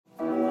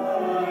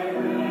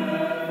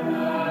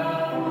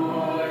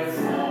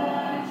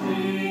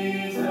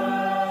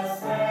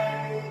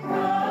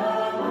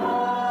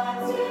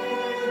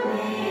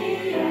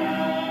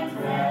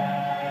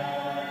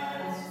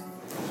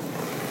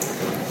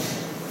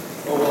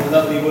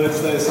Lovely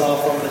words those are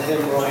from the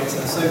hymn writer,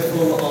 so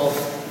full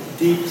of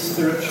deep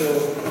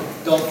spiritual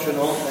doctrine,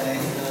 aren't they,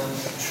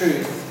 and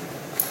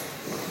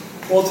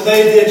truth. Well,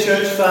 today, dear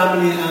church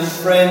family and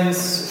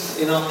friends,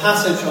 in our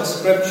passage of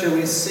scripture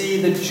we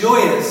see the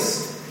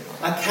joyous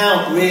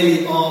account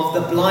really of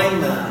the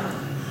blind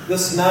man.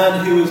 This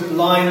man who was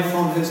blind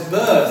from his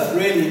birth,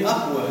 really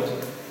upward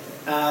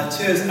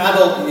to his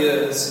adult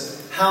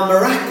years, how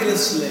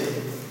miraculously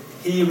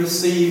he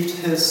received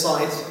his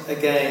sight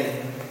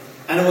again.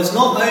 And it was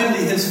not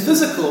only his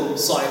physical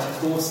sight, of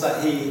course,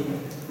 that he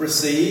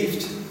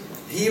received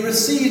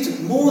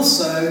more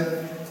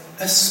so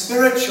a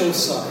spiritual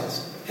sight,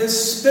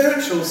 his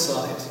spiritual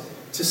sight,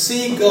 to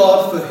see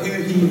God for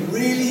who he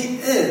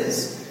really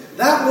is.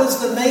 That was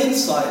the main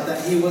sight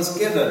that he was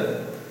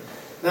given.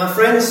 Now,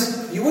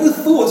 friends, you would have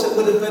thought it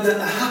would have been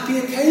a happy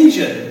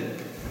occasion,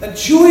 a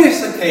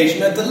joyous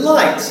occasion, a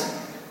delight,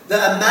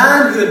 that a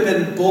man who had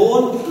been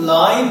born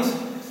blind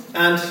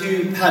and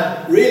who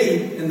had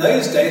really, in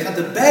those days, had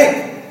to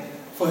beg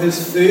for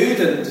his food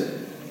and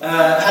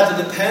had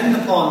to depend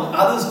upon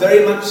others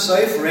very much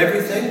so for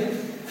everything,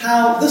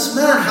 how this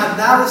man had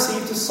now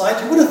received his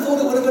sight. You would have thought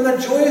it would have been a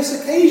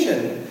joyous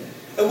occasion.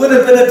 It would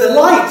have been a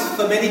delight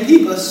for many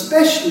people,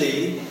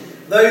 especially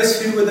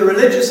those who were the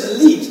religious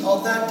elite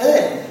of that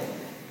day.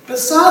 But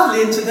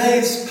sadly, in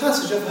today's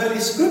passage of Holy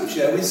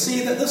Scripture, we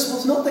see that this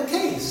was not the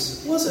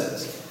case, was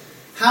it?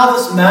 How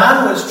this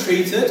man was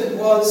treated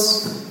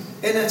was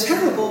in a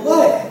terrible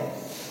way.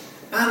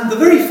 And the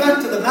very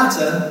fact of the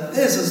matter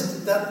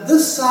is that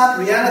this sad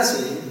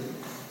reality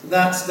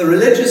that the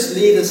religious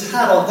leaders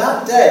had on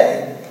that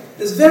day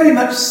is very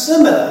much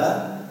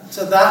similar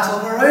to that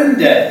of our own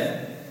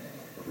day.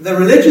 The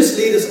religious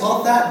leaders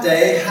of that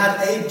day had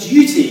a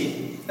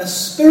duty, a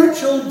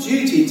spiritual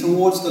duty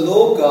towards the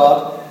Lord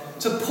God,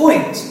 to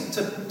point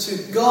to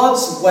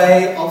God's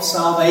way of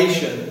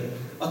salvation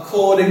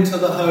according to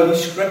the Holy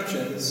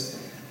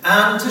Scriptures,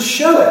 and to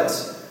show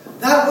it.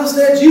 That was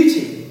their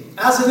duty,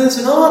 as it is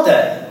in our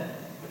day.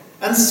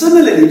 And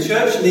similarly,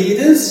 church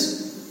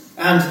leaders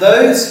and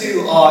those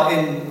who are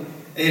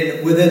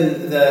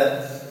within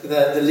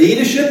the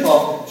leadership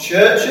of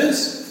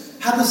churches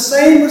have the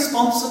same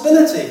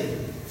responsibility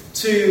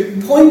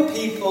to point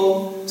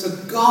people to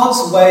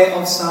God's way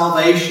of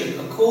salvation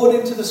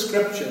according to the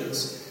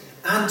Scriptures,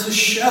 and to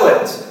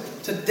show it,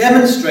 to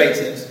demonstrate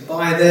it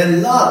by their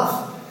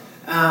love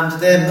and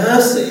their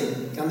mercy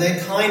and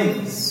their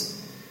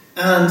kindness.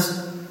 And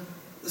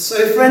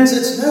so, friends,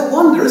 it's no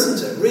wonder,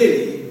 isn't it,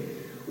 really,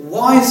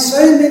 why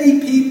so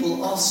many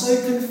people are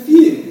so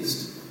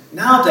confused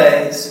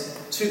nowadays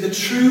to the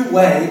true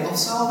way of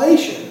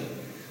salvation.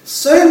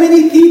 So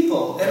many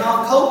people in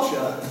our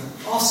culture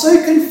are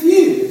so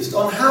confused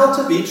on how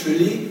to be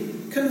truly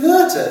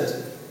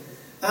converted.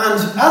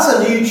 And as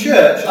a new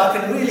church, I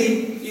can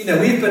really,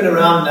 we've been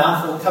around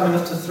now for coming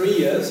up to 3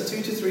 years,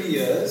 2 to 3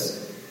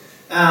 years,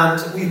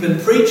 and we've been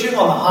preaching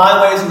on the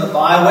highways and the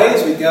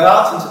byways. We go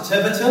out into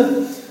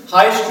Tiverton,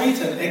 High Street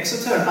and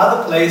Exeter and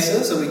other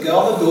places, and we go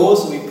on the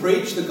doors and we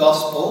preach the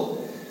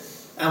gospel,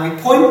 and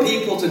we point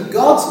people to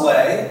God's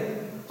way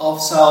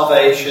of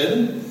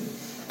salvation.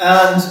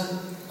 And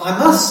I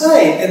must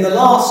say, in the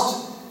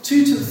last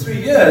 2 to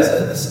 3 years,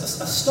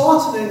 a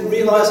startling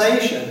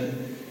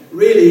realization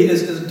really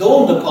has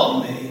dawned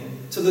upon me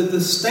to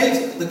the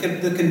state,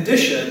 the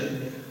condition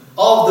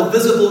of the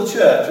visible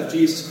church of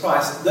Jesus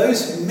Christ,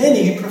 those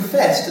many who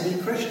profess to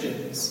be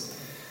Christians.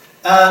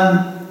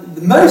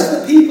 Most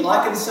of the people,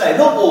 I can say,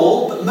 not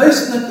all, but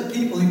most of the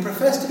people who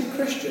profess to be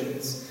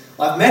Christians,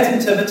 I've met in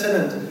Tiverton,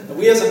 and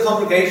we as a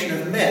congregation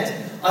have met,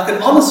 I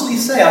can honestly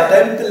say I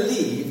don't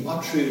believe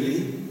are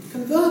truly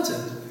converted.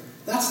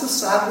 That's the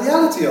sad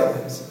reality of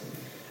it.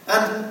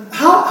 And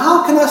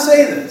how can I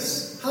say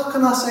this? How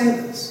can I say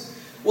this?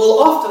 Well,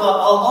 often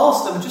I'll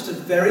ask them just a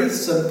very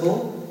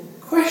simple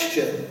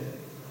question.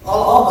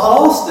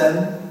 I'll ask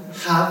them,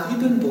 have you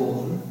been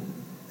born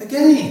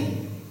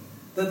again?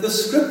 That the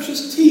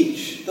Scriptures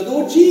teach, the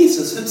Lord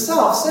Jesus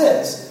himself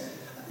says,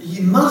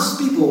 you must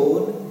be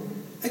born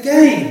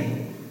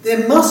again.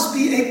 There must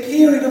be a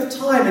period of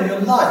time in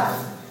your life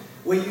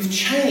where you've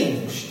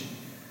changed.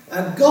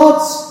 And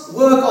God's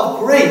work of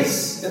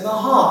grace in the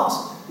heart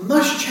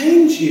must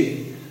change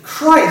you.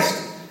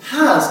 Christ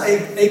has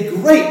a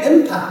great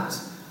impact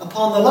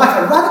upon the life,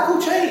 a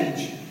radical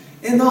change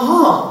in the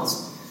heart.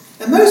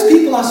 And most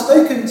people I've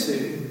spoken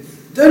to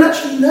don't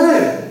actually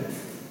know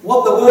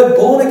what the word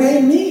born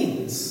again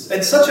means.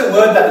 It's such a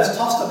word that is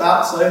tossed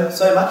about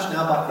so much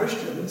now by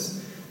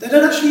Christians. They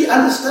don't actually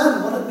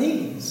understand what it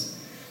means.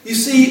 You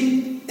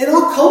see, in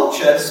our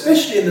culture,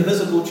 especially in the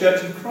visible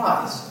Church of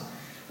Christ,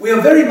 we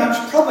are very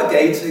much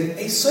propagating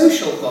a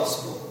social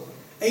gospel,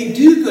 a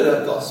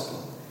do-gooder gospel,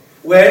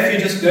 where if you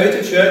just go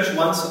to church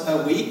once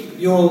a week,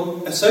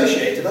 you're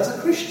associated as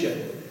a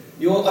Christian.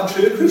 You're a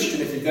true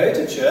Christian if you go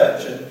to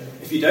church, and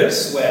if you don't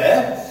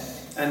swear,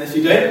 and if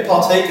you don't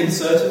partake in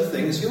certain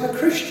things, you're a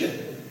Christian.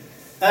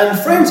 And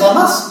friends, I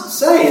must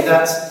say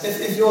that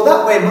if you're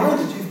that way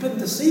minded, you've been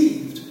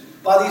deceived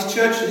by these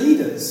church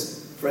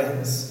leaders,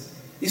 friends.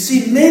 You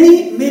see,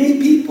 many, many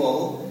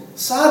people,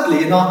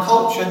 sadly, in our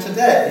culture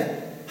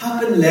today,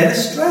 have been led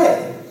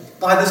astray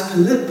by this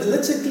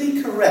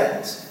politically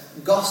correct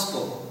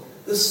gospel,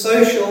 the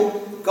social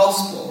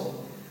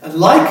gospel. And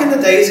like in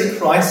the days of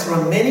Christ, there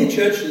are many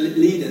church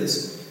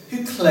leaders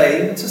who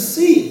claim to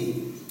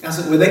see, as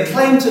it were. They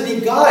claim to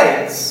be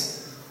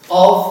guides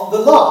of the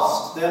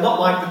lost. They're not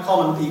like the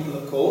common people,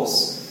 of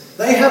course.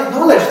 They have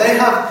knowledge. They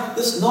have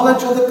this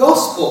knowledge of the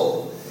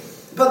gospel.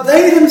 But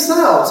they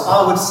themselves,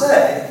 I would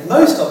say,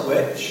 most of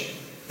which,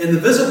 in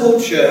the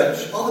visible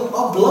church,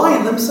 are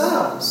blind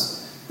themselves.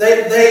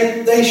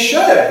 They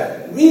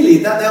show,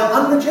 really, that they are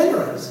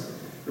unregenerate,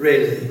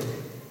 really.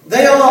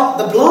 They are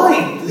the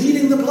blind,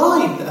 leading the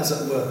blind, as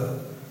it were.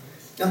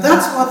 And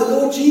that's why the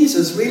Lord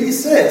Jesus really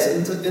says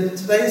in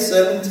today's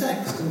sermon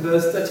text, in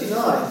verse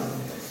 39,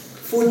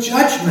 "For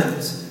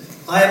judgment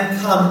I am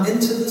come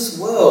into this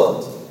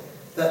world,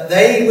 that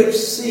they which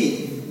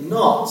see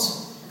not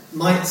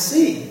might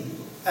see."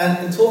 And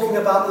in talking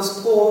about this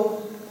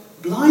poor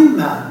blind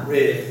man,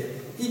 really,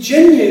 he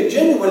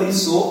genuinely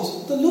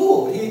sought the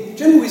Lord. He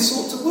genuinely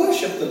sought to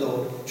worship the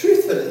Lord,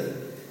 truthfully.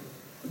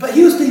 But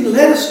he was being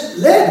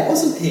led,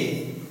 wasn't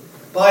he,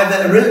 by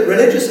the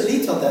religious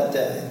elite of that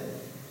day,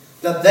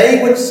 that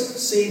they which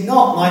see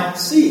not might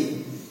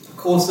see. Of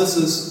course, this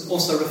is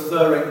also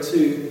referring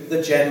to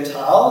the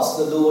Gentiles,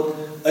 the Lord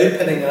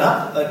opening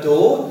up a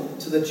door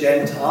to the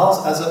Gentiles,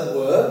 as it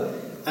were,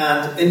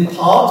 and in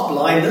part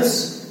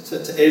blindness to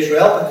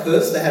Israel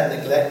because they had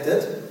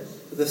neglected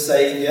the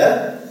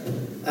Saviour.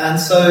 And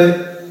so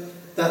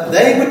that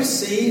they which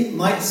see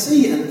might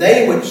see, and that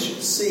they which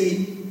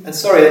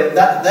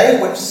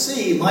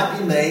see might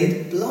be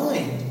made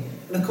blind.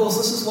 And of course,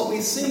 this is what we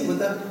see with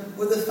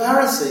the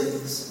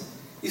Pharisees.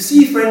 You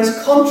see, friends,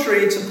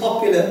 contrary to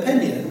popular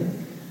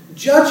opinion,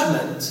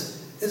 judgment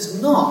is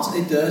not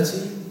a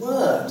dirty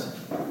word.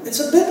 It's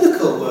a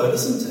biblical word,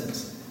 isn't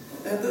it?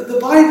 The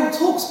Bible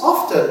talks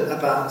often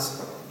about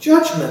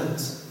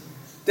judgment.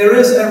 There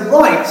is a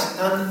right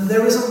and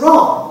there is a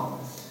wrong.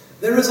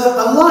 There is a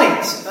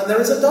light and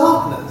there is a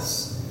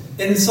darkness.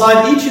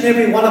 Inside each and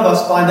every one of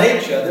us by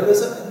nature, there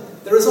is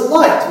a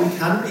light. We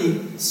can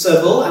be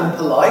civil and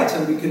polite,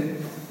 and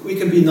we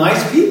can be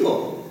nice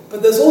people.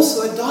 But there's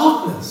also a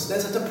darkness.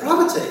 There's a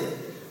depravity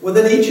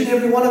within each and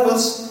every one of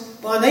us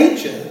by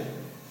nature.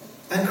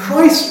 And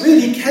Christ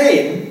really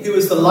came, who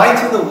is the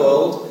light of the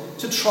world,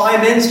 to try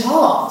men's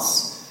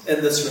hearts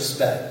in this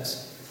respect.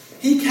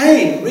 He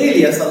came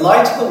really as the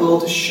light of the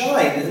world to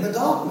shine in the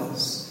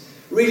darkness,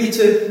 really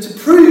to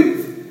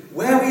prove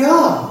where we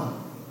are.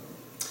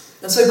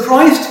 And so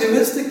Christ, who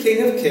is the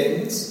King of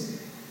Kings,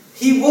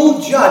 he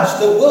will judge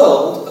the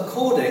world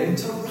according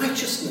to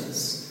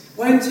righteousness,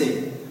 won't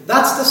he?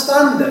 That's the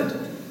standard,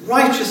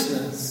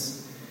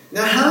 righteousness.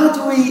 Now, how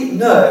do we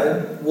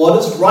know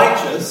what is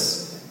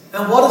righteous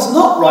and what is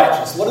not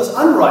righteous, what is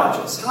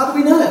unrighteous? How do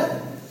we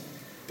know?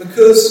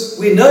 Because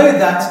we know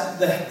that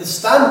the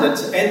standard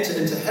to enter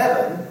into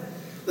heaven,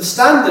 the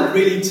standard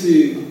really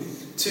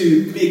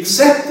to be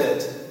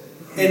accepted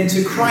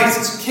into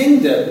Christ's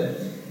kingdom,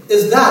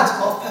 is that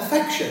of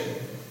perfection.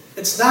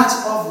 It's that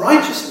of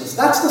righteousness.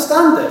 That's the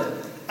standard.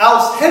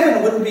 Else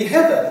heaven wouldn't be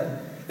heaven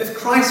if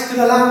Christ could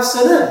allow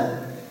sin in.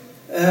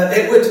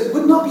 It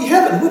would not be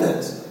heaven, would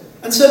it?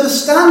 And so the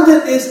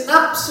standard is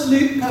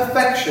absolute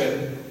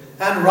perfection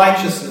and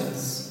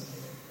righteousness.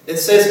 It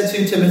says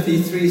in 2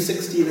 Timothy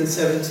 3:16 and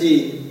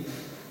 17,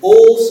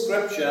 all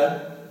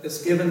Scripture is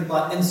given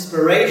by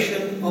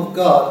inspiration of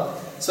God.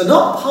 So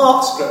not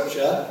part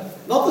Scripture,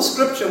 not the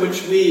Scripture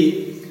which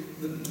we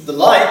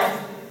like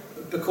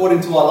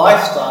according to our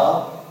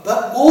lifestyle,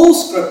 but all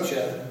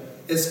Scripture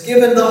is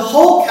given, the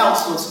whole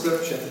counsel of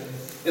Scripture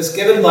is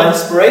given by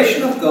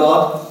inspiration of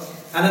God,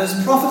 and it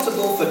is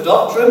profitable for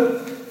doctrine,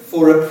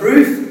 for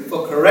reproof,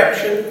 for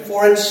correction,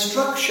 for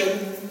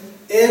instruction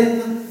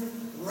in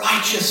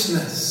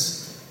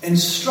righteousness.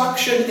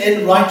 Instruction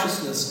in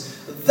righteousness.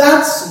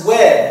 That's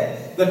where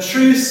the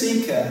true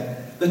seeker,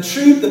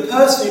 the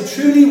person who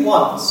truly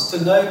wants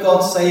to know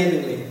God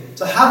savingly,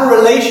 to have a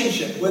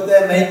relationship with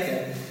their Maker,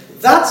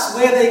 that's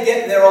where they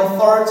get their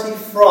authority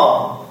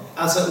from,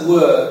 as it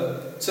were,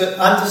 to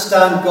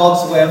understand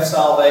God's way of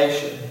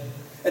salvation.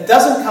 It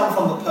doesn't come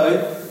from the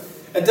Pope.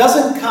 It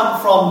doesn't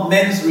come from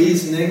men's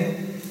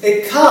reasoning.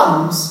 It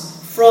comes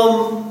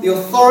from the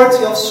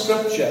authority of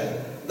Scripture.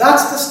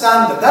 That's the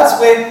standard. That's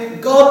where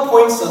God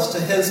points us to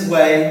his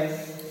way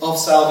of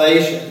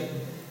salvation.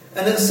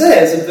 And it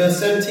says in verse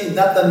 17,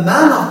 that the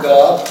man of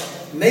God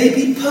may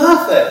be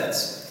perfect,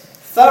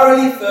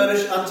 thoroughly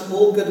furnished unto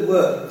all good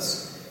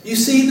works. You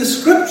see, the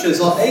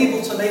Scriptures are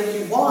able to make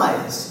you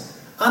wise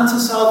unto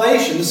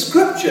salvation. The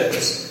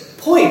Scriptures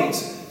point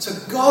to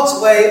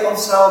God's way of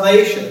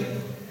salvation.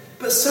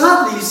 But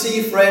sadly, you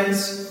see,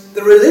 friends,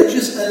 the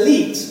religious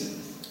elite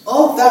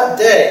of that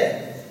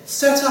day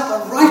set up a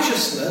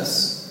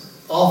righteousness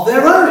of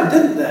their own,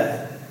 didn't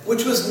they?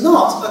 Which was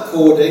not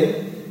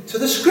according to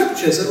the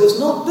Scriptures. It was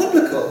not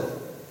biblical.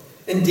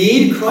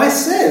 Indeed,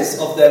 Christ says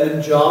of them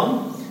in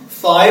John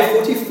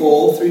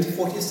 5:44 through to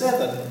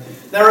 47,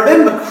 Now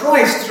remember,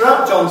 Christ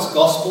throughout John's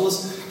Gospel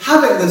is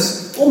having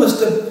this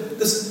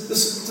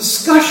this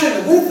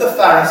discussion with the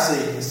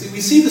Pharisees.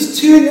 We see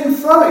this toing and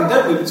froing,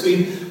 don't we,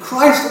 between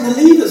Christ and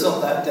the leaders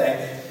of that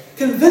day,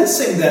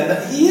 convincing them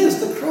that he is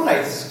the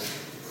Christ.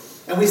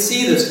 And we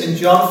see this in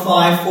John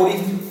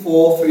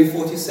 5:44 through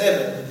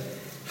 47.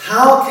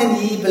 How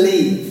can ye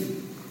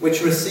believe,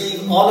 which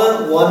receive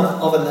honour one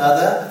of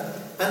another,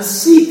 and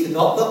seek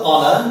not the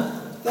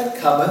honour that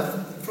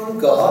cometh from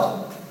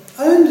God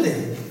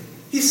only?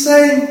 He's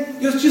saying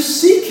you're just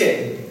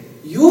seeking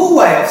your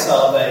way of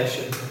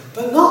salvation,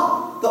 but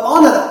not the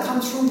honour that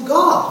comes from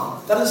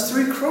God, that is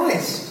through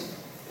Christ.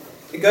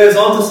 It goes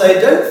on to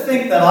say, don't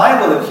think that I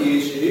will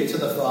accuse you to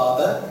the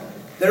Father.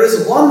 There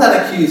is one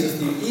that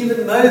accuseth you,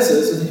 even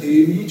Moses, in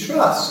whom you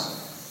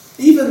trust.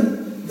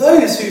 Even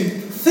those who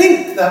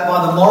think that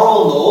by the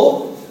moral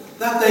law,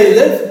 that they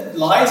live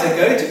lives, they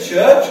go to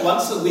church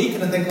once a week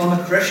and they think, I'm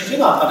a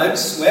Christian, I don't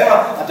swear,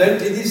 I don't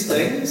do these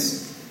things.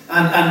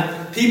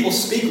 And people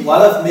speak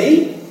well of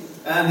me,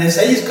 and they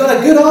say, he's got a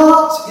good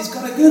heart,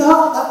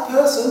 that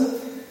person.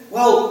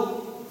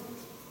 Well,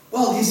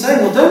 he's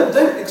saying,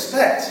 don't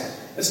expect.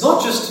 It's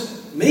not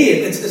just me,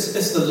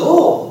 it's the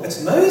law.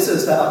 It's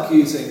Moses that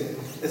is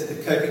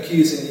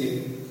accusing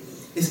you.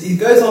 He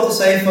goes on to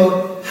say,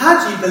 for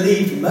had ye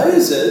believed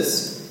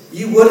Moses,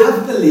 you would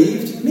have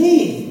believed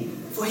me,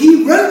 for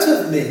he wrote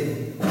of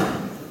me.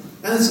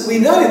 And so we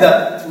know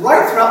that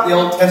right throughout the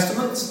Old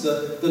Testament,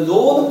 the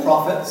law and the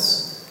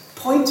prophets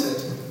pointed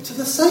to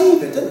the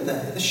Saviour, didn't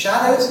they? The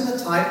shadows and the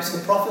types,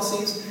 the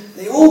prophecies,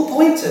 they all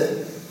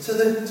pointed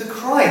to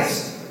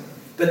Christ.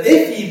 But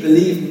if ye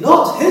believe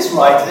not his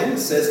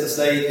writings, says the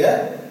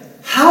Saviour,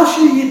 how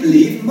shall ye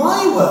believe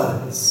my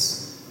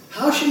words?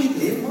 How shall ye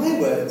believe my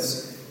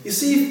words? You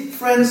see,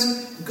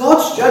 friends,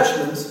 God's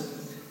judgment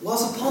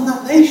was upon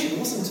that nation,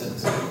 wasn't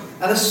it?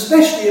 And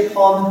especially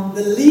upon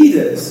the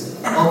leaders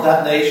of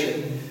that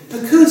nation,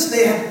 because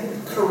they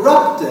had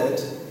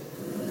corrupted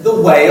the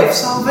way of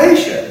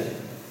salvation.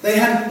 They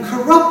had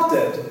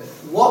corrupted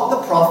what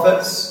the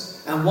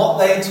prophets and what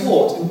they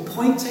taught in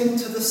pointing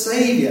to the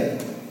Saviour.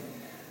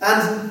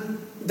 And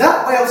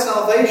that way of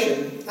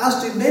salvation,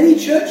 as do many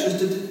churches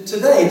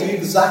today, do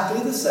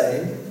exactly the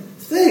same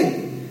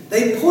thing.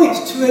 They point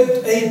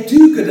to a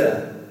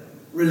do-gooder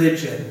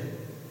religion.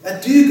 A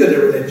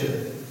do-gooder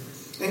religion.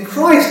 And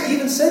Christ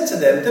even said to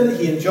them, didn't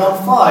he, in John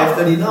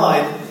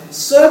 5:39,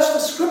 search the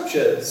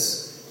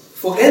Scriptures,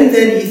 for in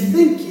them ye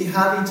think ye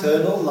have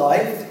eternal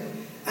life,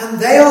 and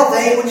they are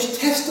they which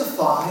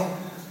testify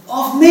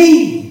of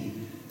me.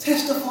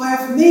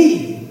 Testify of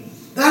me.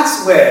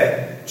 That's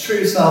where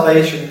true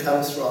salvation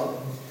comes from.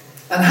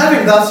 And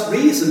having thus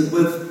reasoned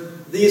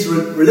with these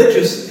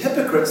religious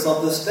hypocrites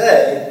of this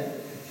day,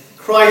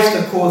 Christ,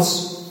 of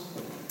course,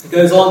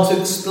 goes on to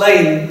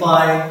explain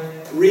by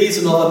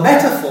reason of a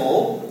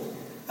metaphor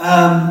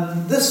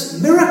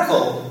this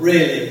miracle,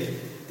 really.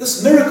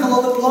 This miracle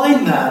of the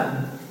blind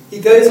man. He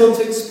goes on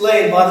to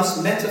explain by this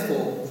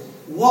metaphor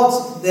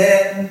what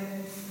their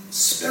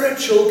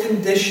spiritual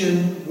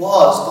condition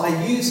was by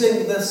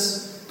using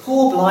this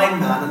poor blind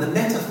man and the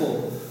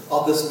metaphor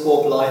of this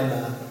poor blind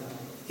man.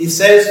 He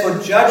says, for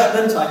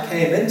judgment I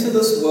came into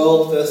this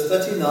world, verse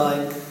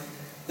 39,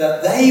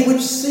 that they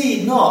which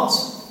see not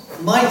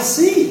might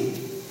see,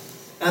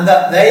 and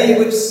that they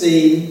which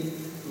see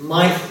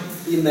might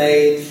be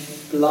made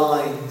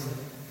blind.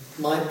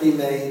 Might be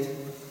made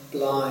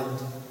blind.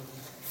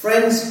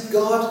 Friends,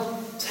 God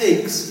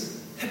takes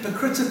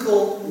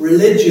hypocritical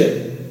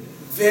religion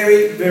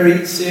very,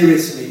 very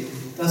seriously,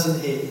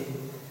 doesn't he?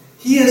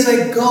 He is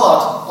a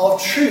God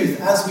of truth,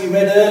 as we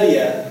read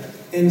earlier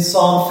in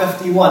Psalm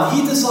 51.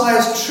 He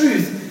desires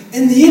truth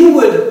in the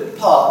inward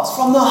parts,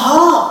 from the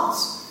heart,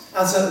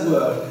 as it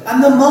were,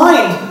 and the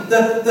mind,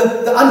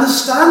 the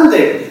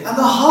understanding, and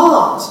the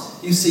heart.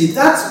 You see,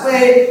 that's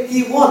where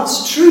he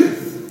wants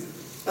truth.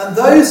 And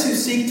those who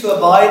seek to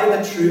abide in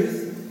the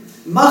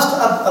truth must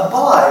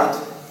abide,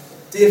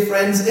 dear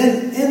friends,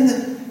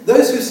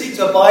 those who seek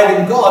to abide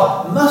in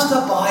God must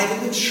abide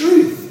in the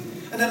truth.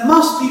 And it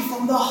must be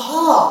from the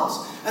heart,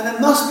 and it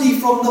must be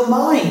from the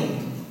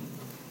mind.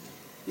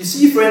 You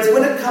see, friends,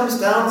 when it comes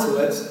down to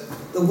it,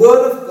 the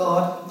Word of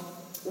God,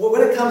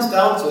 when it comes to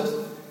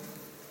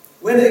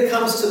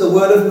the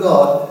Word of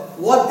God,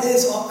 what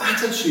is our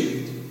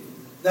attitude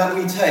that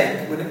we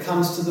take when it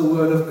comes to the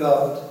Word of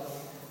God?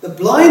 The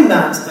blind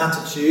man's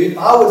attitude,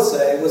 I would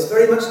say, was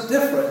very much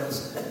different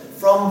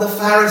from the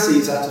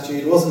Pharisees'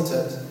 attitude, wasn't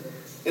it?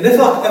 And if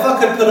I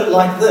could put it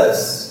like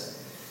this,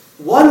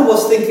 one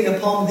was thinking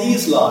upon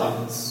these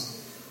lines.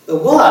 The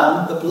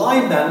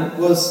blind man,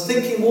 was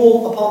thinking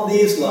more upon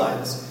these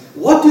lines.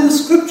 What do the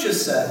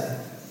Scriptures say?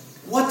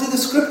 What do the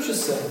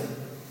Scriptures say?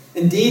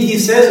 Indeed, he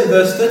says in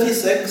verse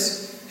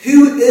 36,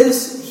 who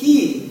is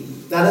he?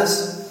 That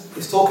is,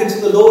 he's talking to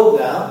the Lord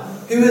now.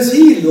 Who is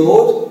he,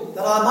 Lord,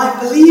 that I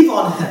might believe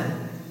on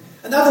him?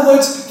 In other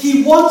words,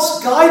 he wants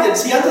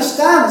guidance. He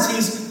understands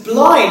he's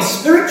blind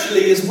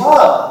spiritually as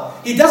well.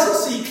 He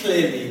doesn't see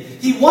clearly.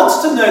 He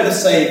wants to know the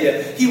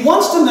Saviour. He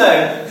wants to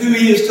know who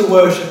he is to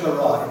worship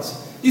aright.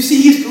 You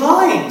see, he's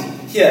blind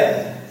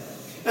here.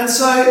 And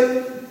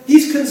so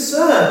he's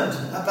concerned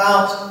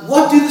about,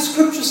 what do the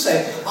scriptures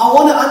say? I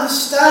want to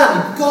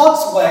understand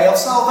God's way of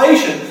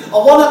salvation. I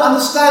want to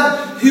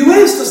understand who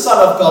is the Son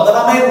of God, that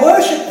I may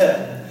worship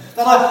him.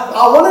 That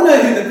I want to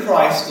know who the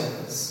Christ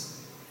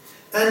is.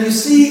 And you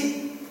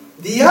see,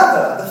 the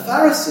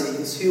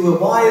Pharisees, who were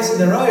wise in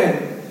their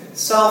own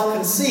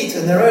self-conceit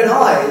and their own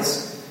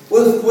eyes,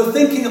 were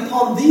thinking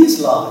upon these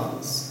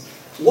lines.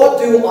 What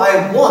do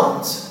I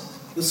want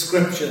the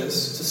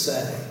scriptures to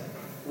say?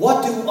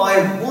 What do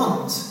I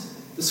want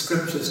the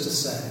scriptures to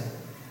say?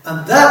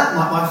 And that,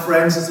 my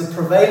friends, is the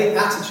prevailing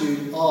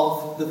attitude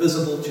of the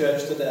visible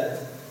church today.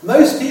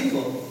 Most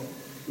people,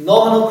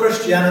 nominal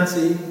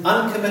Christianity,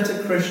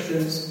 uncommitted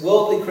Christians,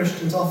 worldly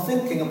Christians, are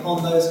thinking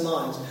upon those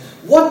lines.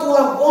 What do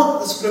I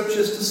want the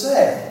scriptures to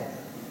say?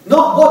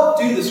 Not what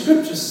do the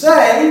scriptures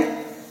say.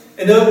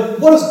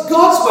 What is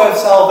God's way of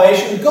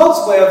salvation,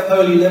 God's way of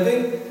holy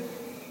living?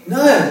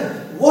 No.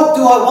 What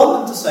do I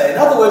want them to say? In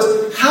other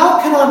words,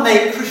 how can I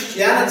make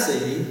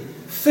Christianity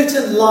fit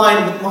in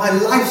line with my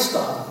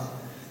lifestyle?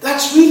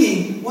 That's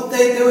really what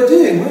they were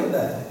doing, weren't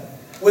they?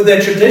 With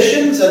their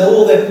traditions and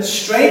all their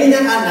straining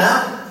it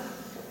out.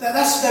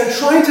 They're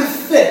trying to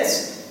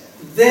fit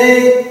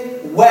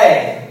their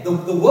way, the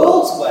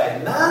world's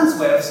way, man's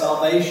way of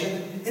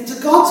salvation,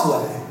 into God's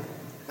way.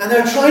 And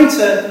they're trying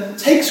to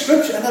take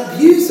scripture and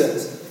abuse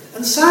it.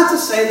 And sad to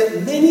say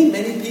that many,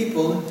 many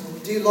people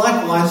do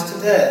likewise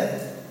today.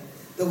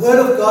 The word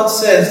of God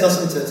says,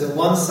 doesn't it, in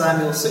 1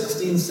 Samuel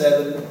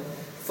 16:7,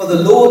 "For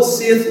the Lord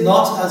seeth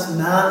not as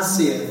man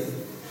seeth,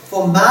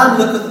 for man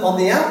looketh on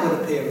the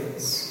outward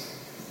appearance,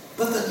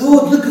 but the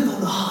Lord looketh on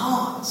the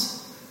heart."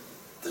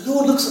 The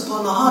Lord looks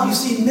upon the heart. You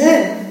see,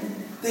 men,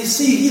 they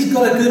see he's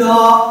got a good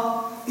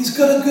heart. He's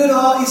got a good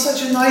heart. He's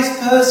such a nice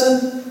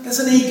person.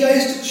 Doesn't he? He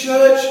goes to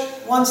church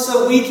once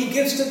a week. He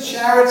gives to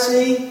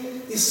charity.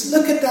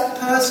 Look at that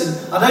person.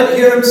 I don't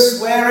hear him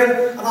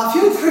swearing. And I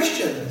feel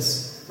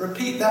Christians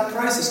repeat that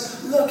process.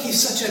 Look, he's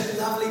such a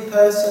lovely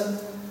person.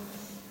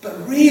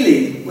 But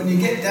really, when you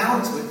get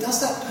down to it, does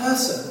that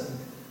person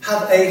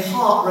have a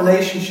heart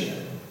relationship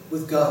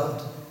with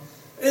God?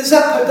 Is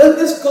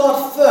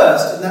God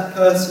first in that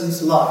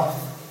person's life?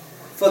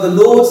 "For the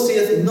Lord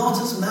seeth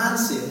not as man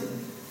seeth,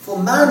 for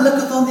man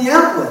looketh on the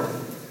outward."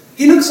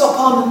 He looks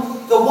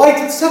upon the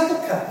whited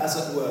sepulchre, as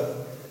it were,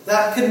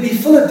 that can be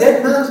full of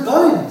dead man's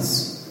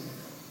bones.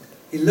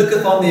 He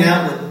looketh on the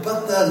outward,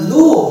 but the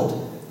Lord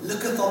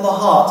looketh on the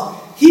heart.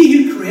 He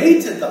who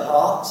created the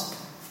heart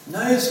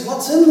knows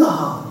what's in the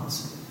heart.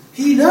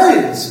 He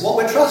knows what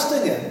we're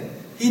trusting in.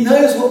 He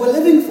knows what we're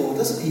living for,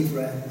 doesn't he,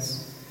 friends?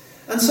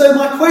 And so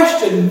my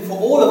question for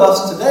all of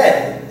us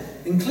today,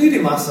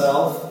 including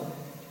myself,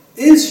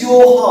 is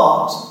your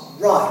heart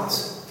right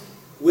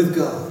with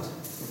God?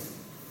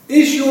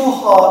 Is your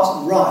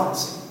heart right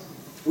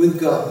with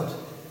God?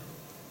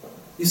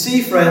 You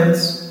see,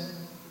 friends,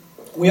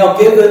 we are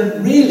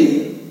given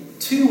really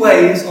two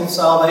ways of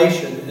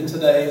salvation in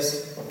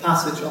today's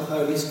passage of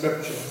Holy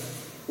Scripture.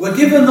 We're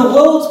given the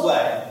world's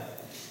way,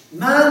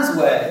 man's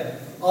way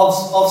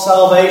of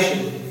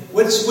salvation,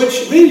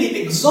 which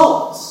really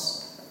exalts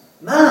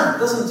man,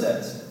 doesn't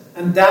it?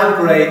 And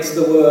downgrades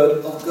the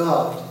word of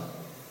God.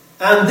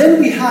 And then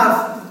we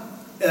have,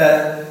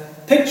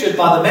 pictured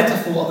by the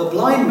metaphor of the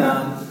blind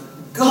man,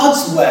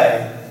 God's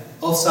way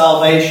of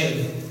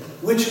salvation,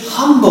 which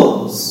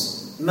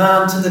humbles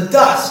man to the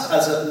dust,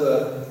 as it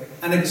were,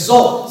 and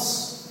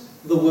exalts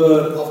the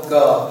word of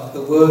God,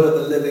 the word of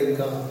the living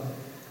God.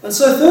 And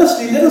so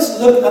firstly, let us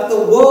look at the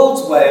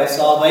world's way of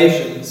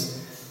salvation,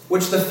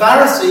 which the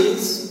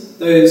Pharisees,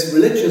 those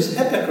religious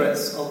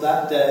hypocrites of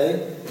that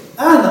day,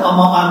 and I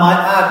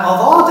might add,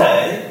 of our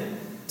day,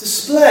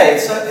 display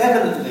so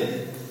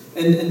evidently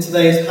in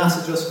today's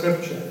passage of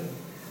Scripture,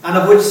 and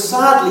of which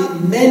sadly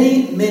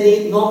many,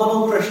 many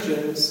nominal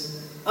Christians,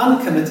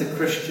 uncommitted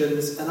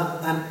Christians,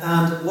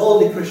 and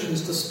worldly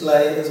Christians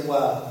display as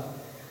well.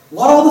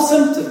 What are the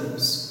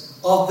symptoms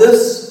of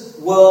this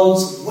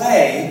world's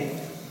way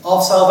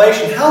of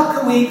salvation? How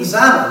can we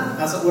examine,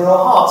 as it were,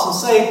 our hearts and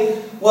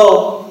say,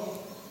 well,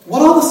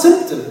 what are the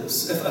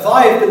symptoms? If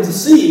I have been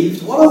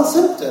deceived, what are the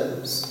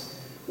symptoms?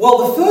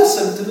 Well, the first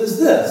symptom is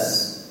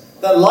this,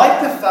 that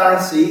like the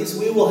Pharisees,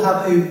 we will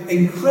have an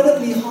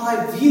incredibly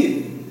high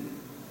view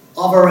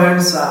of our own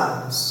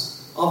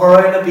selves, of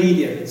our own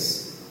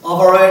obedience, of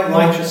our own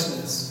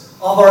righteousness,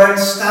 of our own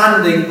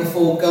standing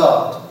before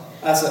God,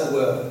 as it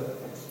were.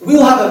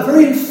 We'll have a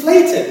very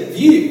inflated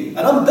view,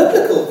 an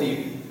unbiblical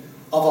view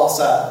of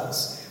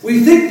ourselves. We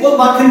think, well,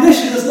 my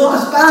condition is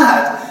not as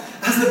bad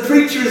as the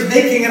preacher is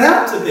making it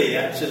out to be,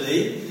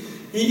 actually.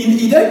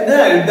 You don't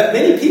know that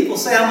many people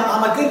say,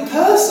 I'm a good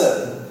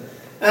person,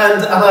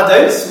 and I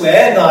don't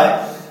swear,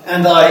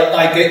 and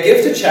I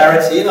give to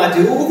charity, and I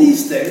do all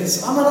these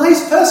things. I'm a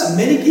nice person.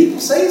 Many people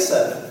say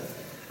so.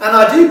 And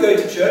I do go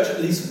to church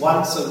at least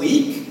once a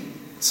week,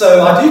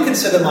 so I do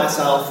consider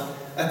myself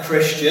a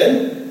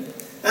Christian.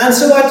 And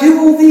so I do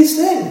all these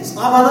things.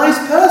 I'm a nice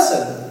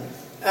person.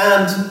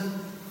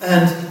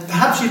 And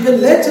perhaps you've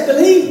been led to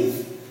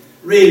believe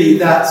really,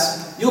 that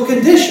your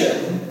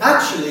condition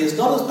actually is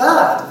not as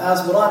bad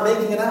as what I'm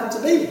making it out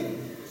to be.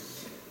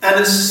 And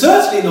it's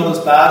certainly not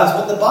as bad as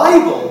what the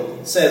Bible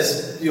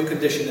says your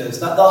condition is.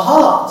 That the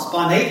heart,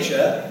 by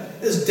nature,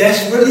 is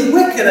desperately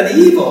wicked and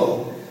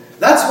evil.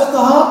 That's what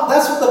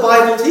the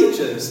Bible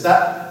teaches.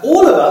 That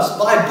all of us,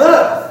 by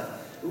birth,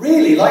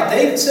 really, like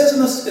David says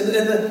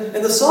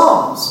in the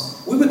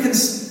Psalms, we were in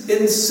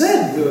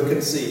sin. We were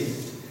conceived.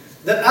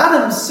 That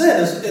Adam's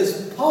sin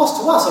is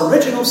passed to us,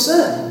 original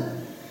sin.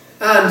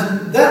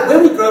 And that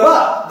when we grow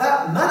up,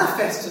 that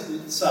manifests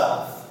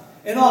itself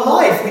in our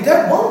life. We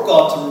don't want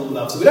God to rule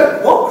us. We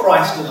don't want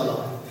Christ in our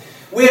life.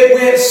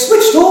 We're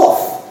switched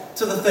off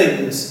to the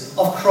things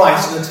of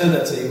Christ in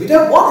eternity. We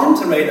don't want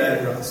him to reign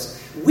over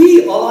us.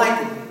 We are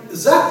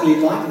exactly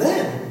like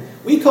them.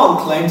 We can't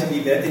claim to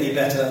be any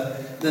better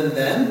than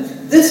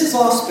them. This is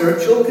our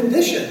spiritual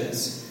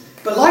conditions.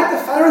 But like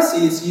the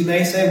Pharisees, you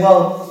may say,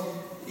 well,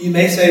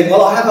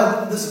 I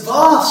have this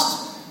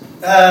vast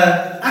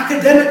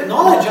academic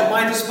knowledge at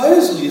my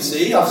disposal, you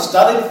see. I've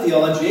studied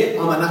theology.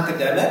 I'm an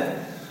academic.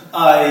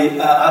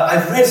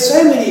 I've read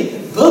so many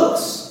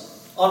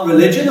books on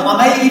religion. I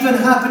may even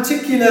have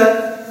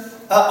particular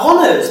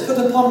honours put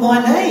upon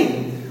my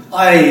name.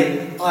 I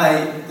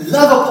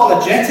love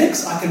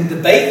apologetics. I can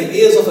debate the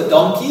ears of a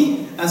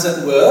donkey, as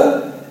it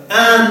were.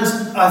 And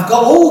I've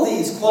got all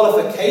these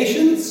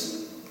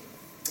qualifications.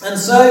 And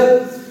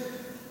so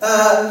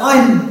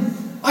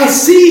I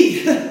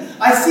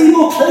see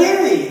more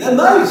clearly than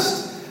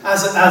most,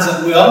 as it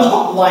were. I'm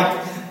not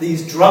like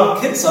these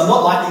drunkards. I'm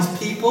not like these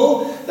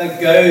people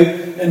that go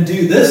and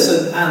do this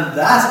and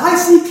that. I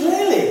see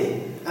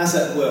clearly, as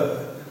it were.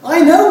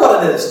 I know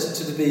what it is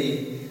to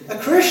be a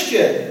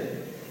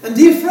Christian. And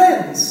dear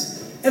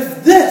friends,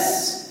 if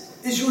this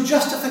is your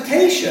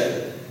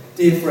justification,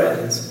 dear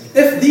friends,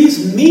 if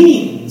these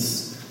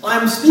means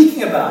I'm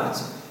speaking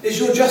about is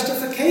your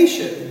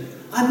justification,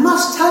 I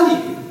must tell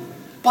you,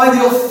 by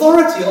the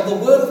authority of the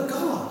Word of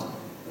God,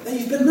 that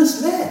you've been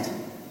misled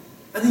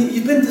and that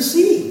you've been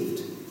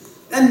deceived.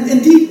 And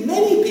indeed,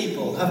 many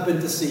people have been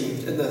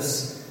deceived in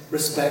this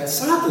respect,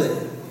 sadly.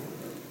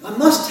 I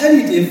must tell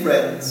you, dear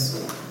friends,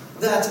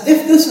 that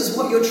if this is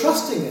what you're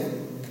trusting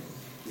in,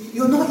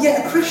 you're not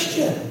yet a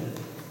Christian.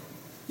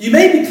 You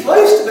may be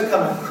close to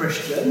becoming a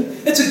Christian.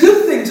 It's a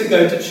good thing to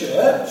go to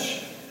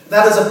church.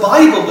 That is a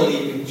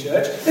Bible-believing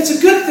church. It's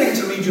a good thing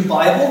to read your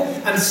Bible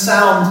and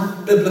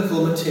sound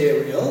biblical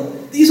material.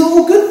 These are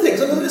all good things.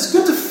 It's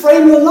good to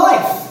frame your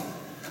life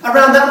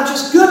around that which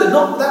is good and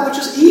not that which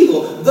is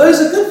evil.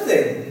 Those are good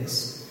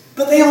things.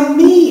 But they are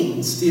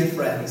means, dear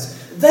friends.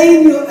 They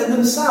in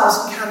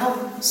themselves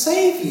cannot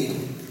save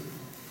you.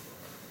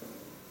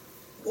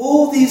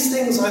 All these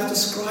things I've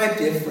described,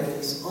 dear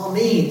friends, are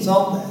means,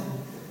 aren't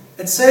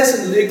they? It says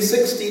in Luke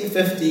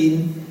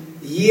 16:15,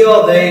 "Ye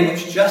are they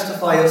which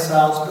justify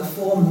yourselves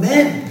before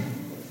men,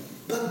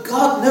 but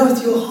God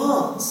knoweth your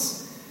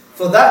hearts.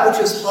 For that which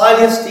is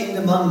highly esteemed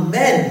among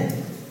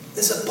men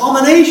is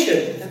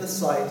abomination in the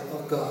sight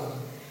of God."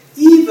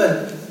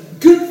 Even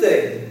good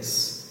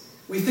things.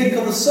 We think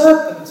of the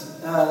serpent,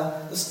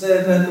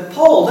 the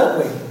pole, don't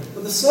we?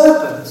 With the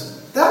serpent.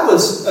 That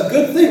was a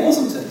good thing,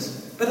 wasn't it?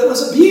 But it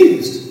was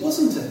abused,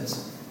 wasn't it?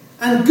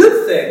 And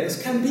good things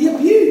can be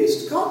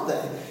abused, can't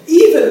they?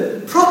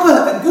 Even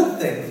proper and good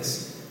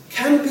things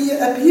can be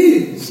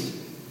abused.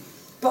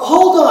 But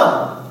hold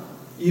on,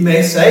 you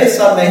may say,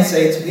 some may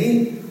say to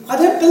me, I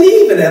don't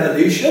believe in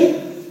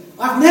evolution.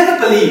 I've never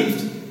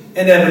believed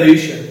in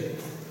evolution.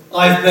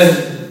 I've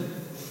been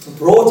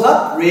brought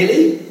up,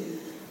 really.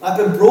 I've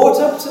been brought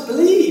up to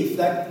believe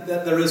that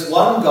there is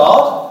one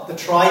God, the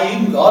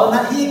triune God, and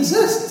that he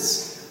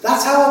exists.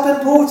 That's how I've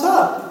been brought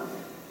up.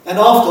 And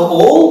after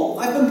all,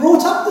 I've been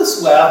brought up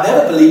this way. I've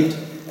never believed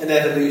in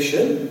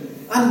evolution.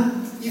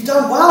 And you've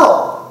done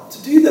well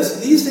to do this.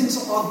 These things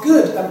are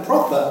good and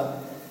proper.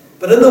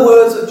 But in the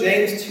words of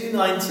James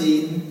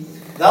 2:19,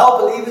 "Thou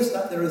believest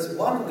that there is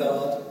one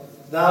God,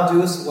 thou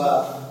doest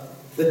well.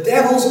 The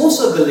devils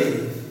also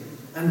believe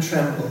and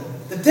tremble."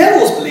 The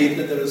devils believe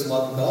that there is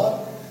one God,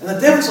 and the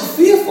devils are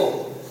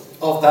fearful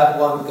of that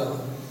one God.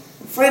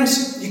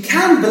 Friends, you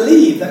can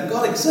believe that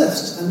God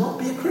exists and not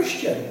be a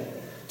Christian.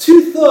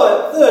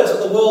 2/3 of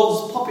the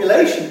world's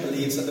population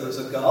believes that there is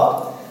a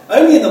God.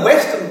 Only in the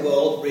Western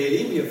world,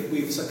 really,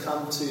 we've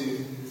succumbed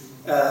to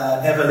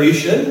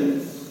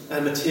evolution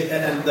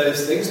and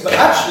those things. But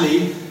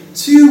actually,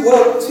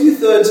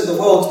 2/3 of the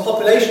world's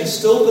population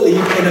still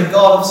believe in a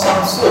God of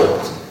some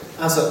sort,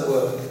 as it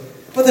were.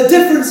 But the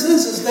difference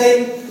is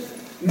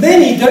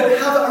many don't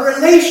have a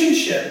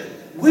relationship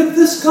with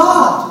this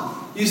God.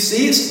 You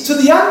see, it's to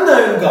the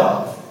unknown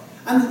God.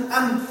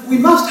 And we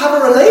must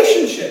have a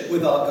relationship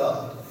with our God.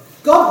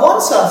 God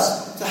wants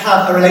us to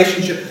have a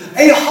relationship,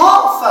 a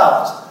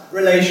heartfelt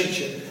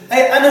relationship,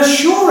 an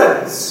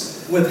assurance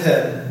with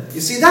him.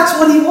 You see, that's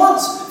what he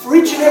wants for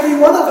each and every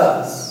one of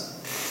us.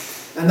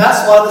 And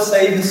that's why the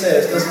Saviour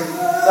says,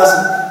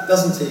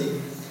 doesn't he?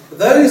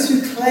 Those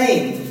who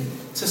claim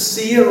to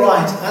see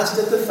aright, as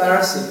did the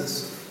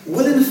Pharisees,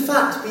 will in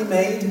fact be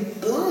made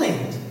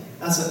blind,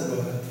 as it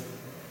were.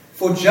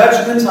 For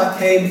judgment I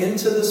came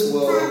into this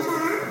world,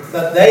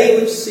 that they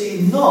which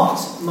see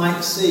not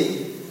might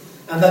see,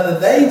 and that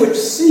they which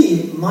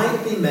see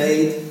might be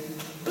made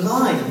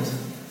blind.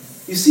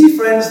 You see,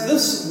 friends,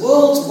 this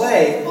world's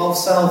way of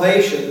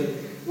salvation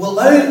will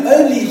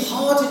only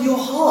harden your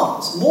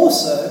hearts, more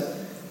so,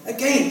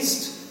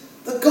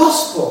 against the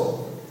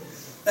gospel.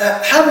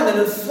 Having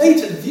an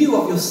inflated view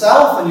of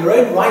yourself and your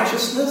own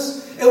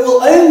righteousness, it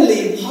will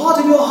only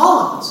harden your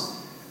heart,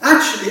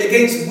 actually,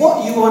 against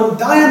what you are in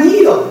dire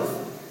need of.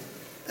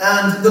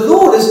 And the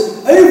Lord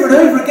is over and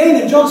over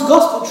again in John's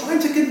Gospel trying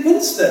to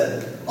convince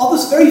them of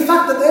this very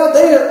fact that they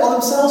are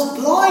themselves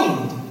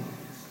blind.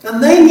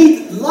 And they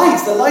need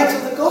light, the light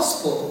of the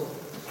Gospel.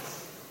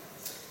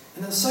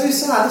 And it's so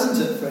sad,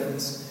 isn't it,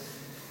 friends?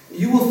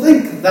 You will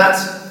think that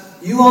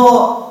you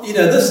are,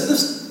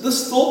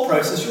 this thought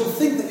process, you'll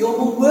think that you're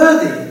more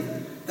worthy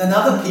than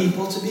other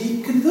people to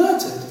be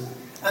converted.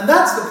 And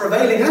that's the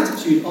prevailing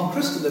attitude of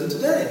Christendom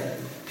today.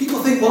 People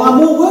think, well, I'm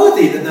more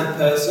worthy than that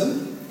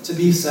person to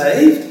be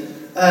saved,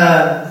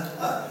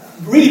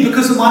 really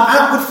because of my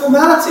outward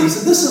formalities.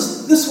 And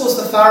this was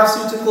the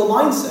Pharisaical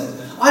mindset.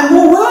 I'm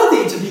more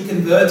worthy to be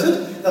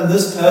converted than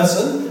this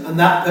person and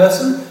that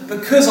person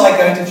because I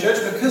go to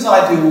church, because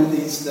I do all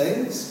these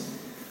things.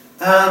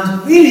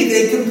 And really,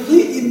 they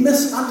completely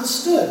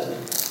misunderstood.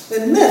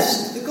 They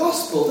missed the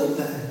gospel, didn't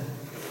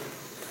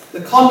they?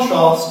 The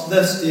contrast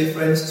this, dear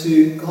friends,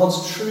 to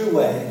God's true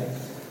way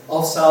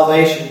of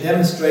salvation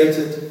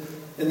demonstrated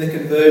in the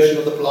conversion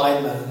of the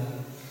blind man.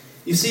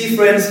 You see,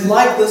 friends,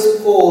 like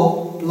this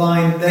poor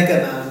blind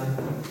beggar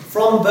man,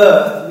 from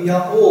birth we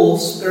are all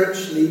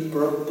spiritually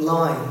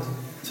blind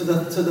to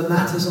the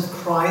matters of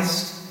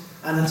Christ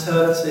and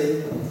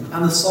eternity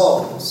and the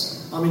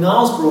souls. I mean, I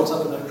was brought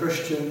up in a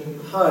Christian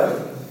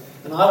home,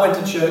 and I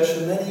went to church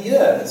for many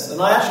years,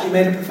 and I actually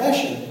made a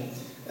profession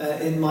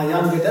in my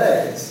younger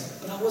days,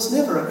 but I was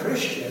never a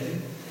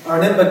Christian. I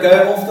remember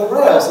going off the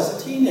rails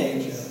as a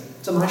teenager,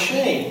 to my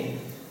shame,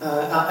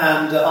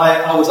 and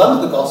I was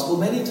under the gospel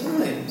many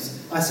times.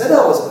 I said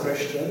I was a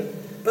Christian,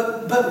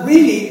 but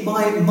really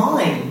my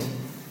mind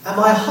and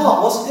my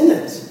heart wasn't in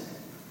it.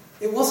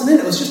 It wasn't in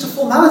it. It was just a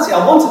formality.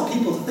 I wanted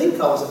people to think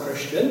I was a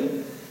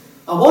Christian.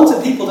 I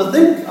wanted people to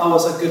think I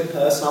was a good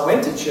person. I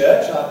went to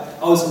church.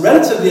 I was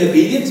relatively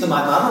obedient to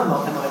my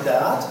mum and my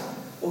dad.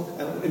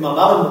 In my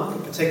mum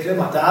in particular,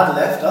 my dad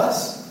left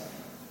us.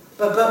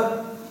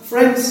 But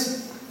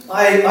friends,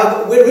 when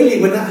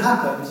that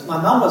happened,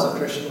 my mum was a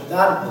Christian, my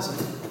dad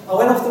wasn't. I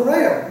went off the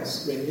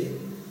rails, really.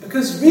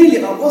 Because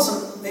really, I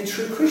wasn't a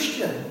true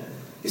Christian.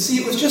 You see,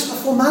 it was just a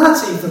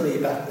formality for me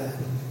back then.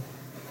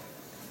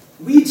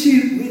 We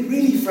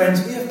really,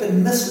 friends, we have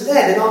been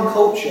misled in our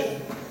culture,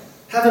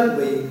 haven't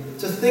we,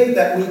 to think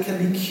that we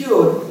can be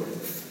cured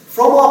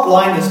from our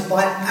blindness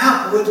by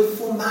outward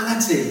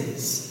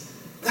formalities.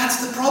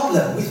 That's the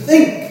problem. We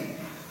think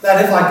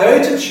that if I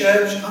go to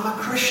church, I'm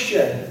a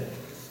Christian.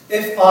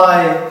 If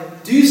I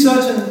do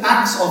certain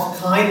acts of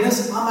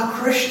kindness, I'm a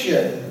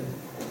Christian.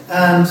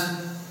 And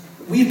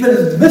we've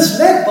been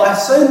misled by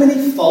so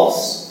many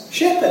false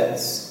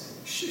shepherds,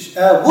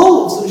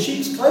 wolves in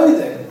sheep's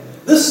clothing.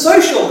 This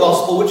social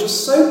gospel, which is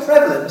so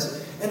prevalent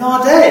in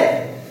our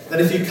day,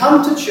 that if you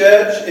come to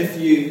church, if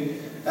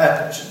you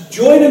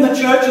join in the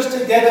churches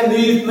together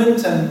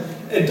movement and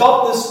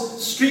adopt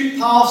this street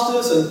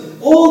pastors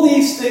and all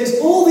these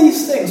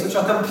things which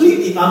are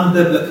completely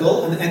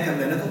unbiblical and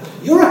ecumenical,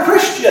 you're a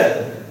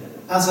Christian,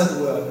 as it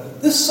were.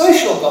 This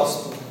social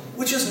gospel,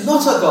 which is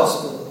not a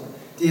gospel,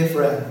 dear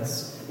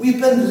friends. We've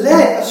been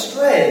led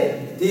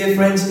astray, dear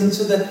friends,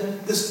 into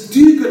this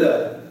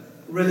do-gooder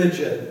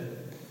religion,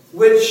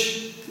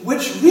 which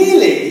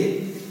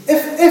really,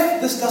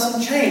 if this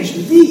doesn't change,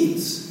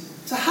 leads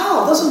to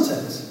hell, doesn't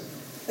it?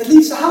 It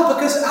leads to hell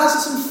because it has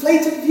this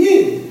inflated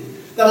view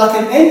that I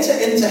can enter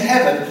into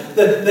heaven.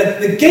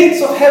 The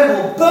gates of heaven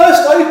will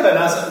burst open,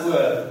 as it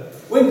were.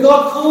 When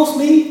God calls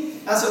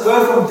me, as it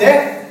were, from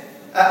death,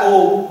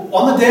 or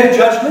on the day of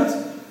judgment,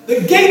 the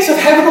gates of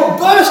heaven will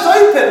burst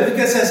open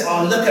because it says,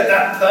 oh, look at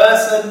that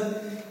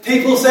person.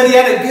 People said he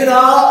had a good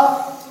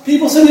heart.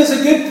 People said he was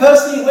a good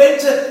person. He went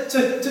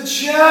to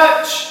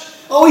church.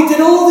 Oh, he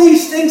did all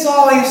these things.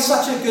 Oh, he's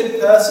such a good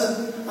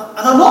person. And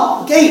I'm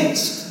not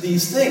against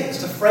these things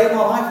to frame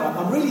our life around.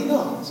 I'm really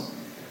not.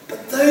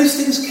 But those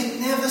things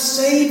can never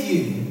save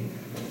you.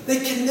 They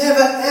can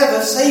never,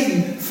 ever save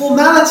you.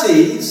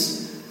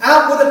 Formalities,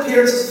 outward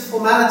appearances of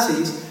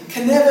formalities,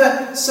 can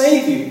never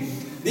save you.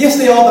 Yes,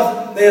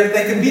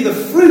 they can be the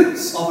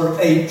fruits of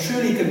a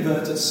truly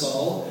converted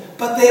soul,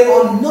 but they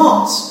are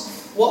not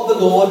what the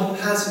Lord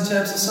has in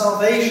terms of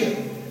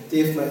salvation,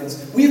 dear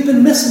friends. We've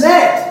been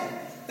misled,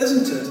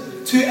 isn't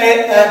it, to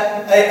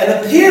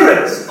an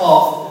appearance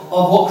of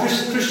what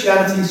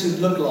Christianity should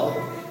look like,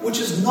 which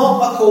is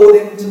not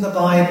according to the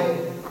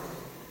Bible.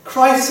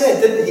 Christ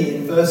said, didn't he,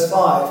 in verse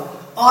 5,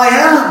 I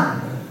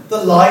am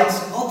the light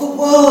of the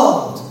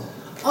world.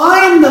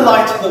 I'm the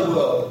light of the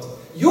world.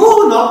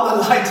 You're not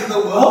the light of the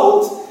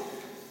world.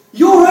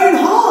 Your own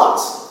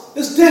heart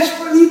is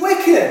desperately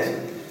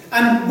wicked.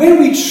 And when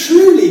we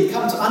truly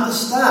come to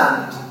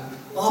understand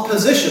our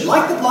position,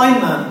 like the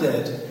blind man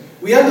did,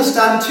 we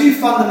understand two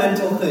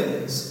fundamental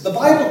things. The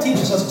Bible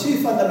teaches us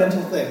two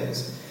fundamental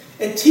things.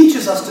 It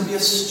teaches us to be a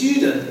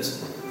student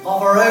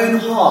of our own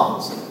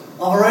heart,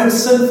 of our own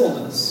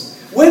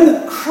sinfulness.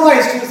 When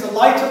Christ, who is the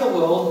light of the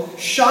world,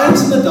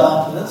 shines in the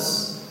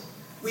darkness,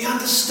 we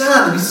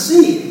understand, we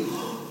see,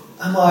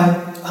 am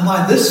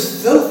I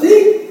this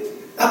filthy?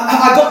 Have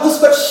I got this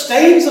much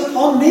stains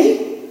upon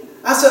me,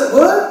 as it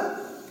were?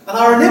 And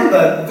I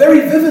remember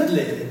very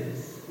vividly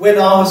when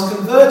I was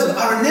converted,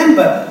 I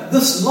remember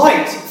this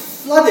light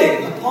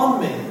flooding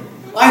upon me.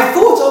 I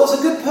thought I was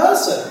a good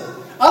person.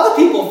 Other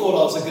people thought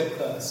I was a good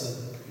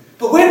person.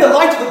 But when the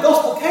light of the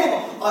gospel came,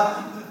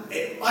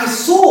 I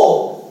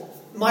saw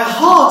my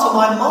heart and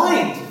my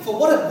mind for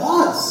what it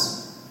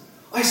was.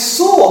 I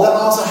saw that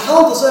I was a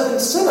hell-deserving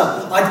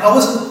sinner.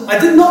 I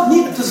did not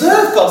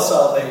deserve God's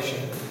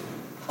salvation.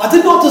 I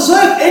did not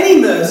deserve any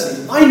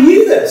mercy. I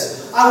knew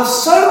this. I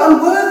was so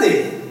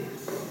unworthy.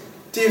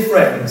 Dear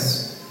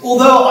friends,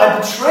 although I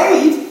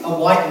betrayed a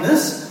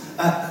whiteness,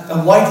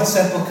 a whiter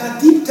sepulchre,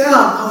 deep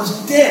down I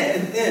was dead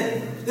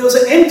within. There was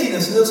an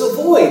emptiness and there was a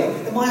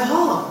void in my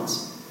heart.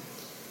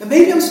 And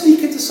maybe I'm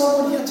speaking to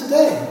someone here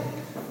today,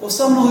 or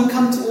someone who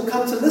will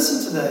come to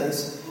listen to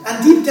these,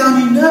 and deep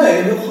down you know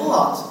in your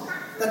heart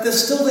that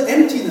there's still the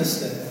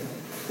emptiness there.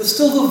 There's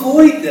still the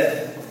void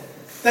there.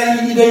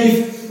 That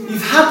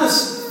you've had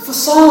this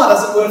facade,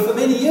 as it were, for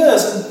many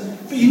years,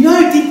 but you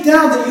know deep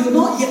down that you're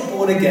not yet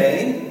born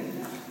again.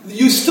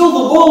 The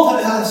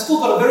world has still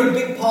got a very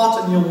big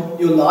part in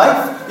your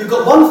life. You've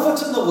got one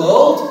foot in the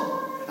world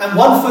and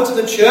one foot in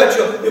the church.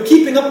 You're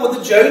keeping up with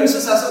the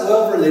Joneses, as it were,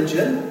 of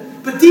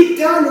religion. But deep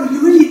down,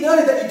 you really know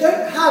that you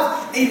don't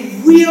have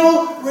a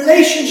real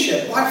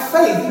relationship by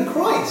faith in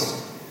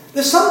Christ.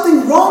 There's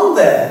something wrong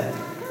there.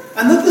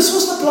 And that this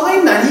was the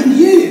blind man. He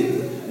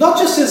knew. Not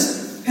just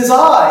his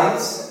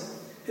eyes.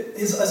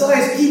 His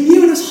eyes. He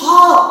knew in his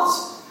heart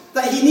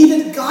that he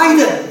needed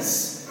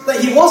guidance. That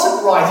he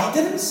wasn't right.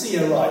 He didn't see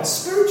it right.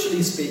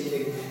 Spiritually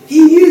speaking. He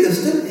knew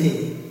this, didn't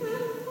he?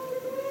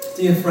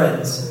 Dear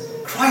friends,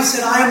 Christ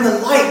said, I am the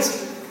light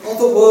of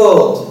the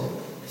world.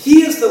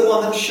 He is the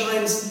one that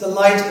shines the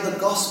light of the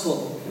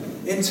gospel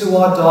into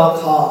our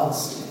dark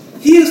hearts.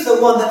 He is the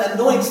one that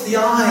anoints the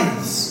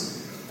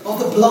eyes of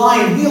the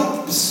blind. We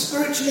are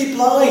spiritually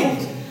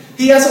blind.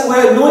 He, as it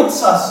were,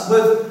 anoints us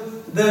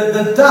with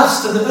the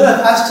dust and the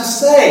earth, as to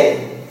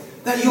say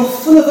that you're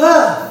full of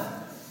earth.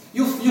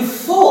 You're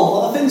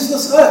full of the things of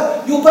this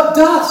earth. You're but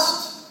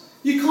dust.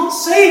 You can't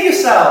save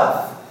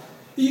yourself.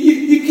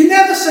 You can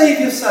never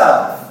save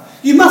yourself.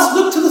 You must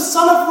look to the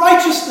Son of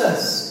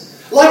Righteousness.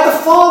 Like the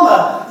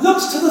farmer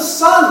looks to the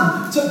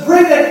sun to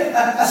bring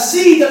a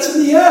seed that's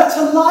in the earth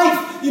to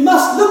life. You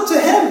must look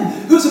to him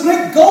who's a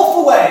great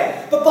gulf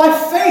away. But by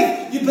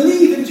faith, you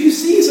believe in due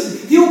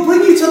season, he will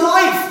bring you to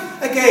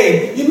life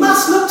again. You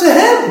must look to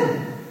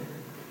him.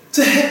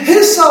 To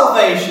his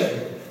salvation.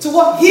 To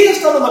what he has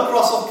done on the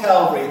cross of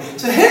Calvary,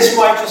 to his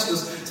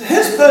righteousness, to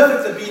his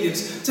perfect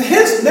obedience, to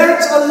his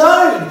merits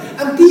alone,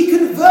 and be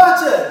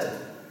converted.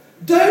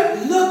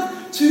 Don't look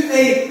to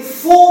a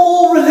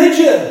formal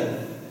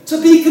religion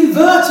to be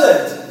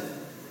converted.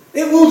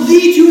 It will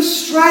lead you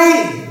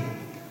astray.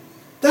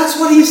 That's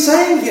what he's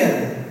saying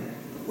here.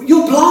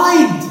 You're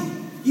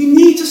blind. You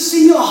need to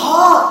see your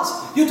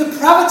heart, your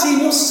depravity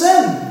and your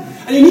sin.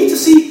 And you need to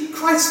see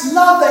Christ's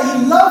love, that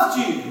he loved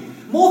you.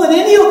 More than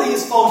any of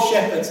these false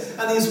shepherds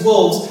and these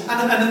wolves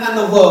and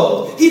the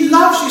world. He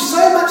loves you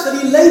so much that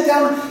he laid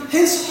down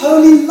his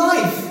holy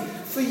life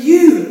for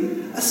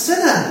you, a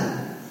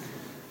sinner.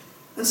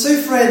 And so,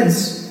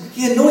 friends,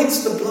 he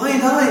anoints the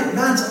blind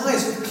man's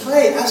eyes with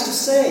clay, as to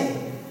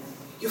say,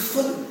 the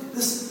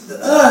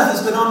earth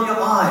has been on your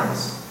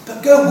eyes,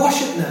 but go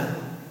wash it now.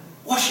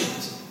 Wash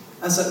it,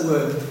 as it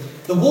were.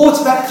 The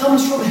water that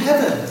comes from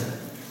heaven,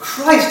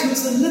 Christ, who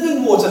is the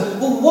living water,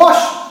 will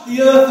wash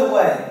the earth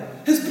away.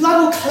 His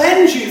blood will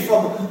cleanse you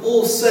from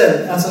all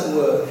sin, as it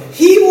were.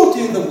 He will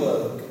do the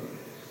work.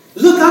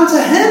 Look unto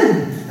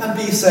him and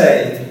be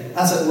saved,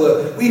 as it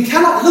were. We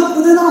cannot look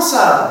within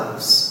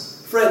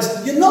ourselves. Friends,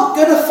 you're not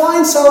going to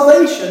find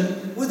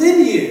salvation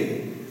within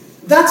you.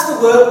 That's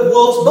the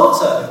world's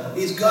motto.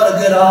 He's got a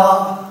good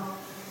heart.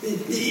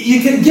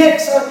 You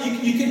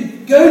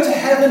can go to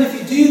heaven if you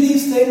do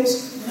these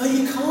things. No,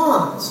 you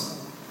can't.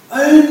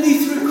 Only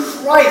through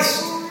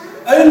Christ.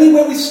 Only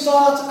when we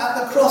start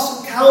at the cross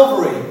of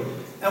Calvary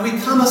and we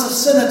come as a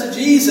sinner to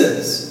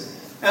Jesus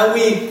and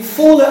we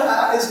fall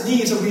at his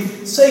knees and we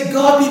say,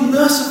 God, be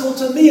merciful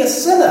to me, a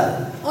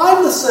sinner.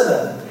 I'm the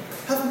sinner.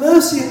 Have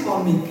mercy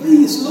upon me,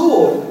 please,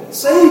 Lord.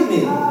 Save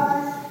me.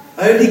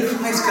 Only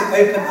Christ can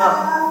open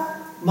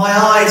up my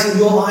eyes and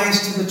your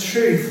eyes to the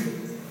truth.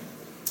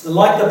 And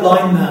like the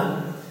blind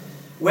man,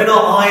 when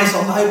our eyes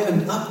are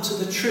opened up to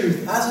the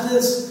truth, as it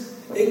is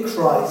in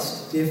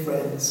Christ, dear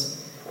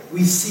friends,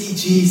 we see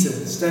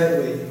Jesus,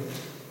 don't we?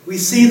 We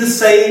see the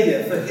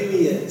Saviour for who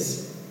he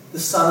is, the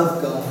Son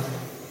of God.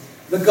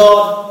 The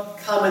God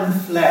come in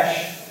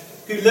flesh,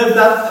 who lived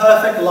that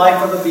perfect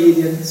life of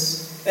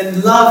obedience,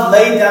 in love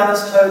laid down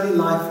his holy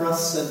life for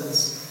us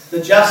sinners,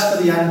 the just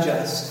for the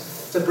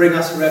unjust, to bring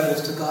us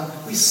rebels to God.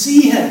 We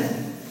see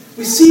him.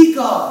 We see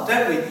God,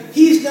 don't we?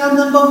 He's now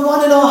number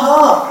one in our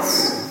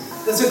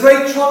hearts. There's a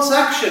great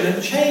transaction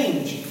and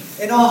change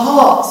in our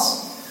hearts.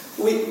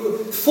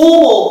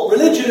 Formal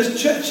religion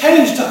has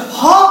changed to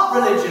heart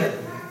religion,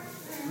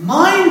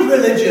 mind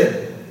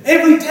religion.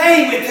 Every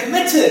day we're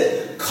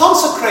committed,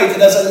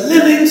 consecrated as a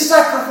living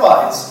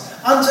sacrifice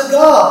unto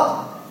God.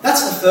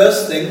 That's the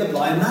first thing the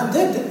blind man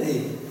did, didn't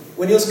he?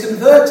 When he was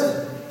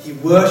converted, he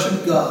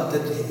worshipped God,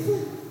 didn't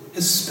he?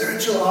 His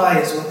spiritual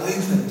eyes were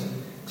opened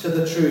to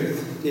the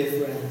truth, dear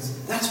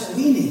friends. That's what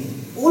we need,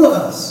 all of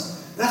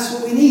us. That's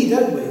what we need,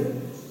 don't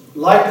we?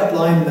 Like the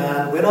blind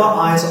man, when our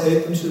eyes are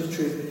open to the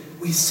truth,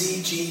 we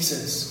see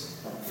Jesus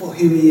for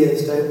who he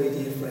is, don't we,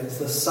 dear friends?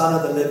 The Son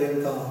of the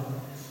living God,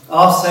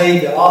 our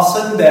Saviour, our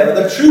sin bearer,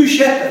 the true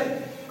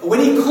shepherd. And when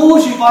he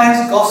calls you by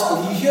his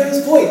gospel, you hear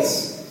his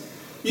voice.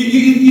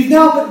 You've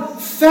now been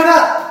fed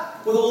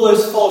up with all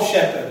those false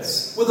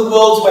shepherds, with the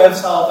world's way of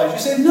salvation. You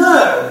say,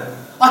 no,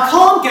 I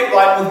can't get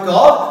right with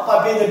God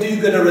by being a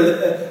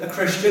do-gooder, a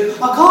Christian.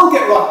 I can't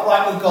get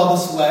right with God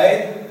this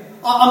way.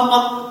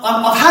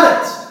 I've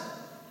had it.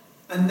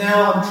 And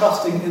now I'm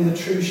trusting in the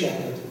true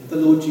shepherd, the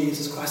Lord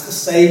Jesus Christ, the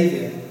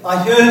Saviour.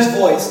 I hear his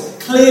voice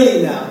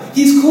clearly now.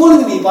 He's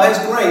calling me by his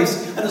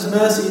grace and his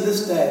mercy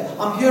this day.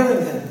 I'm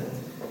hearing him.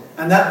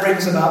 And that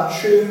brings about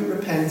true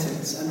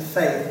repentance and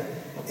faith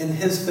in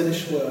his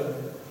finished work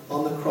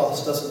on the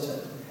cross, doesn't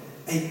it?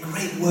 A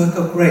great work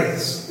of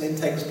grace then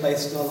takes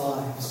place in our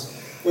lives,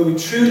 where we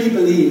truly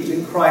believed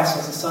in Christ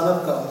as the Son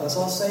of God, as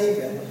our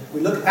Saviour.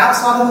 We look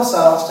outside of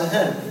ourselves to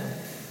him.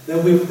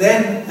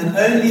 Then and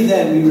only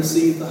then we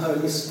receive the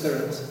Holy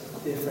Spirit,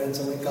 dear friends,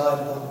 and we're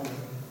guided on.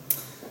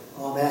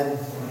 Amen.